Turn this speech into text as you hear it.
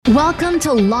Welcome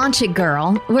to Launch It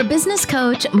Girl, where business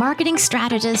coach, marketing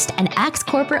strategist, and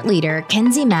ex-corporate leader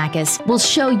Kenzie Mackis will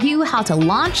show you how to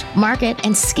launch, market,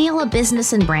 and scale a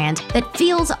business and brand that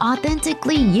feels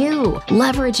authentically you,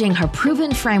 leveraging her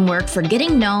proven framework for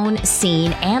getting known,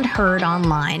 seen, and heard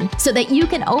online so that you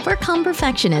can overcome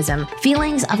perfectionism,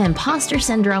 feelings of imposter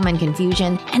syndrome and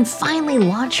confusion, and finally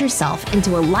launch yourself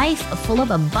into a life full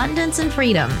of abundance and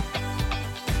freedom.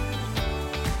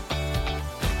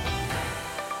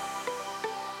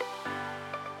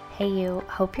 Hey you,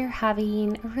 hope you're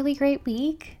having a really great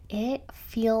week. It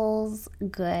feels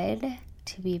good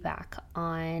to be back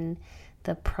on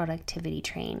the productivity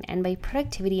train. And by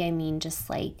productivity, I mean just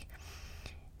like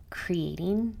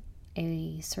creating.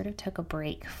 I sort of took a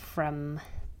break from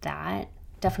that.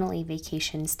 Definitely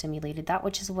vacation stimulated that,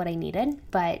 which is what I needed.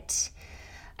 But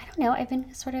I don't know, I've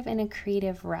been sort of in a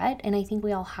creative rut, and I think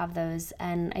we all have those.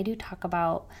 And I do talk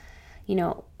about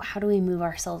how do we move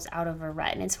ourselves out of a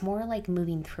rut? And it's more like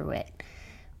moving through it,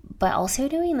 but also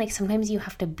doing like sometimes you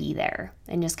have to be there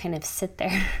and just kind of sit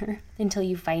there until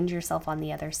you find yourself on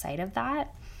the other side of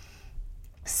that.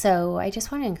 So I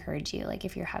just want to encourage you, like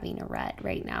if you're having a rut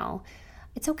right now,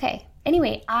 it's okay.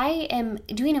 Anyway, I am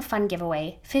doing a fun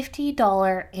giveaway,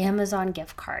 $50 Amazon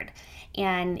gift card.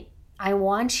 And I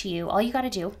want you, all you got to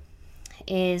do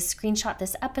is screenshot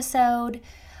this episode,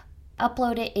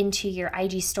 upload it into your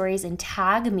IG stories and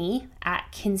tag me at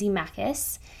Kenzie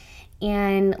Mackis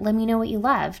and let me know what you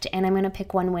loved. And I'm going to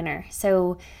pick one winner.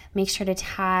 So make sure to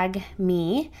tag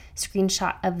me,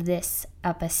 screenshot of this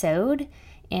episode,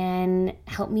 and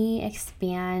help me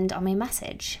expand on my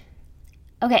message.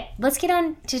 Okay, let's get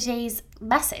on to today's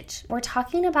message. We're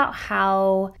talking about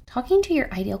how talking to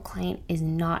your ideal client is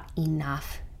not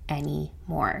enough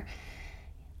anymore.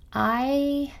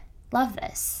 I love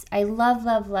this. I love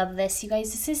this. You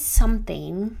guys, this is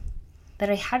something that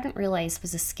I hadn't realized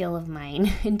was a skill of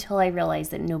mine until I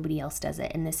realized that nobody else does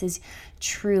it. And this is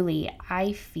truly,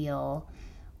 I feel,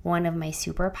 one of my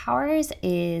superpowers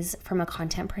is, from a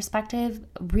content perspective,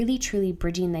 really truly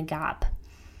bridging the gap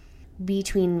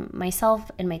between myself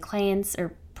and my clients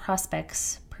or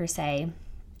prospects per se,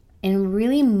 and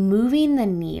really moving the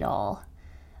needle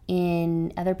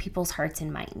in other people's hearts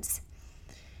and minds.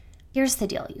 Here's the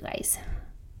deal, you guys.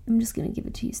 I'm just going to give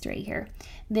it to you straight here.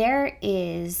 There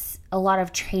is a lot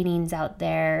of trainings out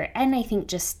there, and I think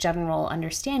just general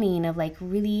understanding of like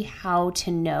really how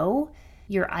to know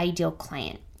your ideal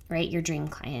client, right? Your dream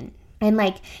client. And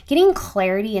like getting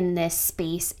clarity in this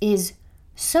space is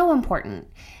so important.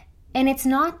 And it's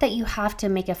not that you have to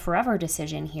make a forever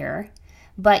decision here,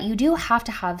 but you do have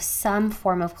to have some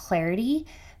form of clarity.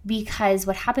 Because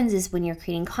what happens is when you're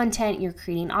creating content, you're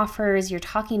creating offers, you're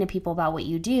talking to people about what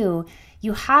you do,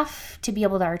 you have to be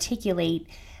able to articulate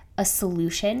a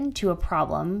solution to a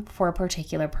problem for a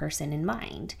particular person in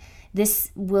mind.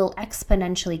 This will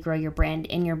exponentially grow your brand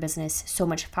and your business so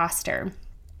much faster.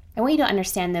 I want you to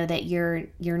understand though that your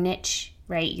niche,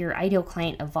 right, your ideal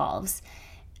client evolves,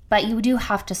 but you do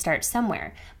have to start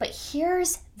somewhere. But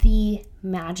here's the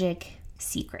magic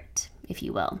secret, if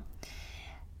you will.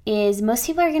 Is most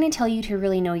people are going to tell you to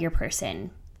really know your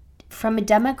person. From a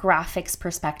demographics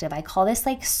perspective, I call this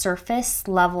like surface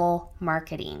level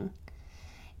marketing.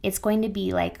 It's going to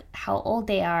be like how old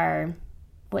they are,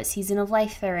 what season of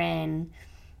life they're in,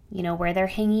 where they're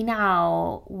hanging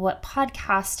out, what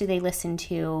podcasts do they listen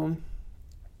to,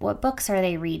 what books are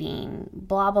they reading,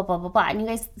 blah, blah, blah, blah, blah. And you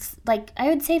guys, like, I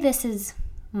would say this is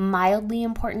mildly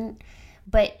important,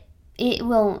 but it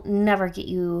will never get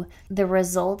you the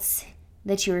results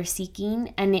that you are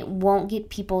seeking, and it won't get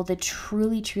people to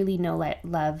truly, truly know,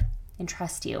 love, and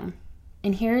trust you.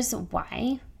 And here's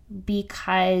why.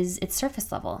 Because it's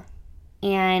surface level.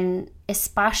 And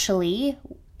especially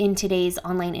in today's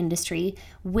online industry,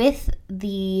 with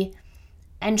the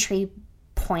entry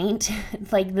point,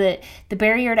 like the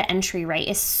barrier to entry, right,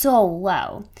 is so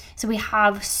low. So we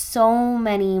have so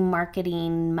many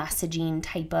marketing, messaging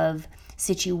type of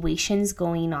situations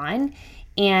going on,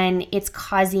 and it's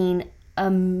causing a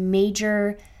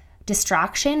major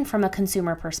distraction from a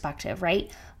consumer perspective, right?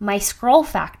 My scroll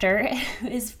factor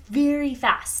is very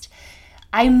fast.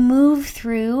 I move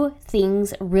through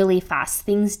things really fast.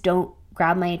 Things don't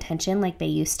grab my attention like they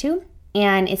used to.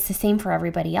 And it's the same for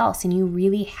everybody else. And you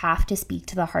really have to speak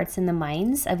to the hearts and the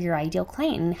minds of your ideal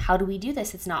client. And how do we do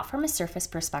this? It's not from a surface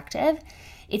perspective.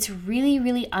 It's really,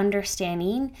 really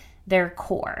understanding their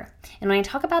core. And when I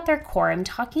talk about their core, I'm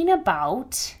talking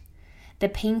about the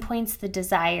pain points, the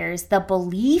desires, the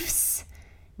beliefs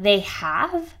they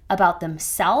have about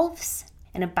themselves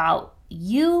and about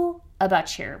you,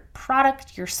 about your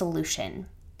product, your solution.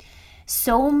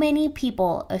 So many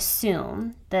people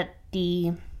assume that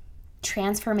the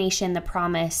transformation, the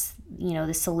promise,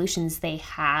 the solutions they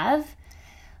have,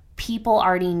 people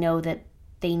already know that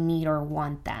they need or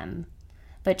want them.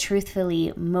 But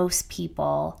truthfully, most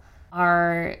people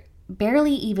are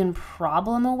barely even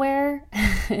problem aware.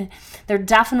 They're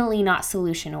definitely not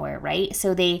solution aware, right?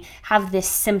 So they have this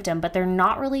symptom, but they're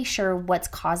not really sure what's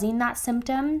causing that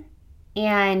symptom.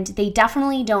 And they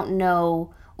definitely don't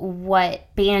know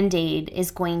what Band-Aid is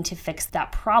going to fix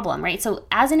that problem, right? So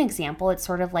as an example, it's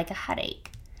sort of like a headache.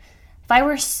 If I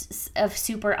were a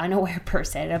super unaware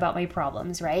person about my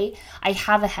problems, right? I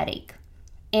have a headache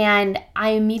and I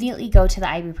immediately go to the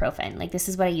ibuprofen. Like, this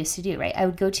is what I used to do, right? I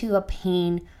would go to a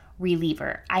pain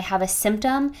reliever. I have a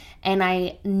symptom and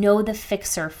I know the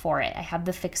fixer for it. I have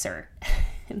the fixer.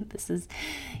 This is,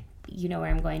 where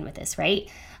I'm going with this, right?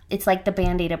 It's like the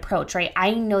Band-Aid approach, right?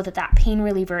 I know that pain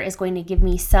reliever is going to give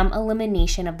me some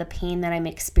elimination of the pain that I'm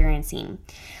experiencing.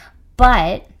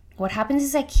 But what happens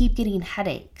is I keep getting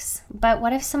headaches. But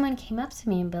what if someone came up to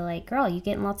me and be like, girl, you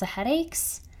getting lots of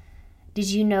headaches? Did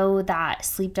you know that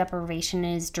sleep deprivation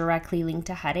is directly linked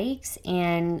to headaches?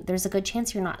 And there's a good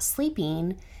chance you're not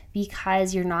sleeping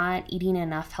because you're not eating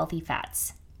enough healthy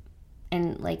fats.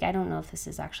 And I don't know if this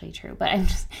is actually true, but I'm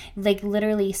just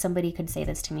literally somebody could say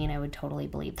this to me and I would totally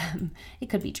believe them. It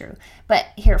could be true. But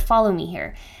here, follow me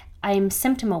here. I'm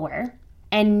symptom aware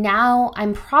and now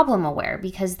I'm problem aware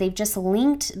because they've just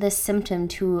linked this symptom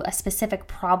to a specific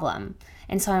problem.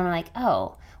 And so I'm like,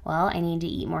 oh, well, I need to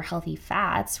eat more healthy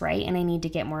fats, right? And I need to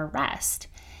get more rest.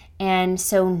 And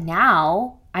so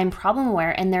now I'm problem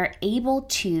aware and they're able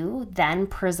to then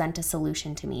present a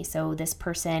solution to me. So this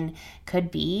person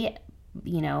could be,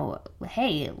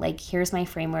 hey, here's my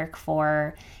framework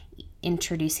for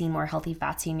introducing more healthy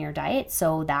fats in your diet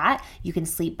so that you can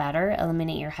sleep better,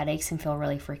 eliminate your headaches, and feel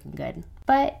really freaking good.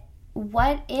 But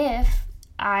what if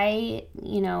I,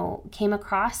 came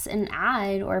across an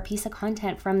ad or a piece of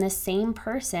content from this same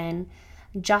person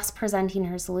just presenting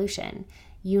her solution?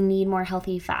 You need more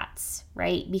healthy fats,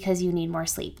 right? Because you need more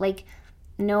sleep.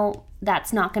 No,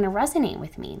 that's not going to resonate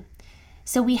with me.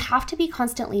 So we have to be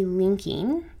constantly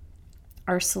linking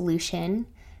our solution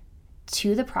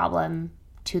to the problem,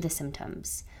 to the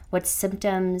symptoms. What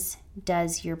symptoms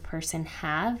does your person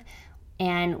have?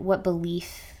 And what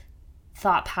belief,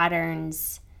 thought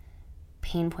patterns,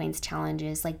 pain points,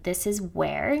 challenges, this is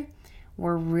where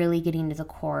we're really getting to the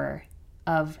core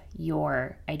of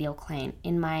your ideal client.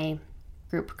 In my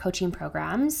group coaching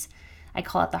programs, I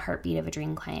call it the heartbeat of a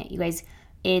dream client. You guys,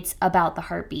 it's about the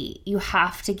heartbeat. You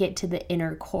have to get to the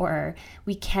inner core.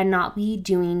 We cannot be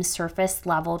doing surface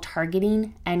level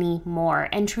targeting anymore.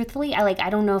 And truthfully, I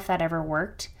don't know if that ever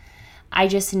worked. I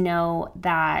just know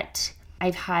that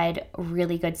I've had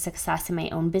really good success in my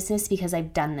own business because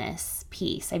I've done this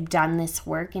piece. I've done this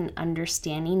work in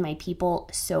understanding my people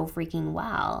so freaking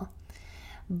well.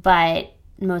 But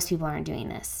most people aren't doing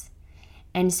this.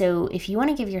 And so if you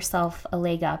want to give yourself a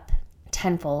leg up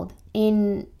tenfold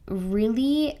in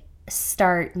really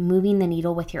start moving the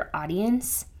needle with your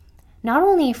audience, not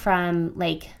only from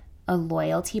a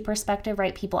loyalty perspective,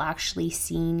 right? People actually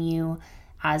seeing you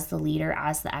as the leader,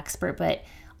 as the expert, but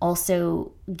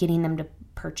also getting them to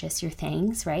purchase your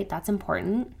things, right? That's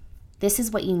important. This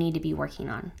is what you need to be working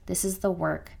on. This is the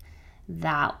work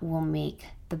that will make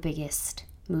the biggest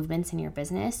movements in your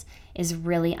business, is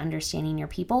really understanding your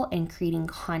people and creating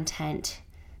content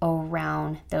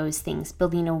around those things,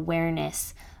 building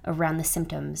awareness around the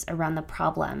symptoms, around the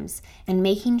problems, and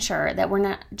making sure that we're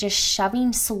not just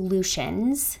shoving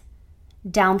solutions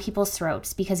down people's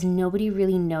throats because nobody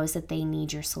really knows that they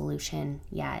need your solution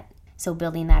yet. So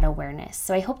building that awareness.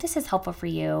 So I hope this is helpful for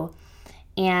you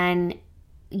and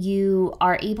you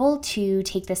are able to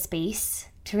take the space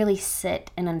to really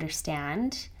sit and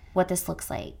understand what this looks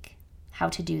like, how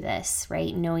to do this,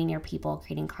 right? Knowing your people,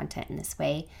 creating content in this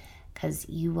way, because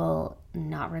you will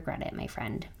not regret it, my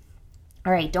friend.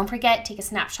 All right, don't forget, take a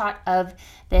snapshot of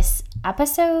this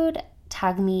episode,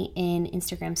 tag me in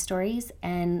Instagram stories,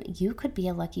 and you could be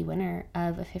a lucky winner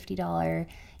of a $50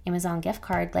 Amazon gift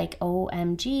card.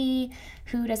 OMG,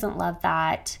 who doesn't love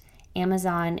that?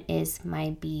 Amazon is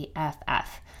my BFF.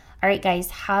 All right,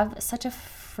 guys, have such a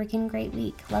freaking great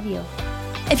week. Love you.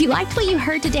 If you liked what you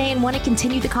heard today and want to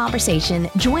continue the conversation,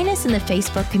 join us in the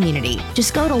Facebook community.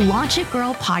 Just go to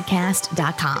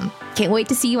launchitgirlpodcast.com. Can't wait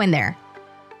to see you in there.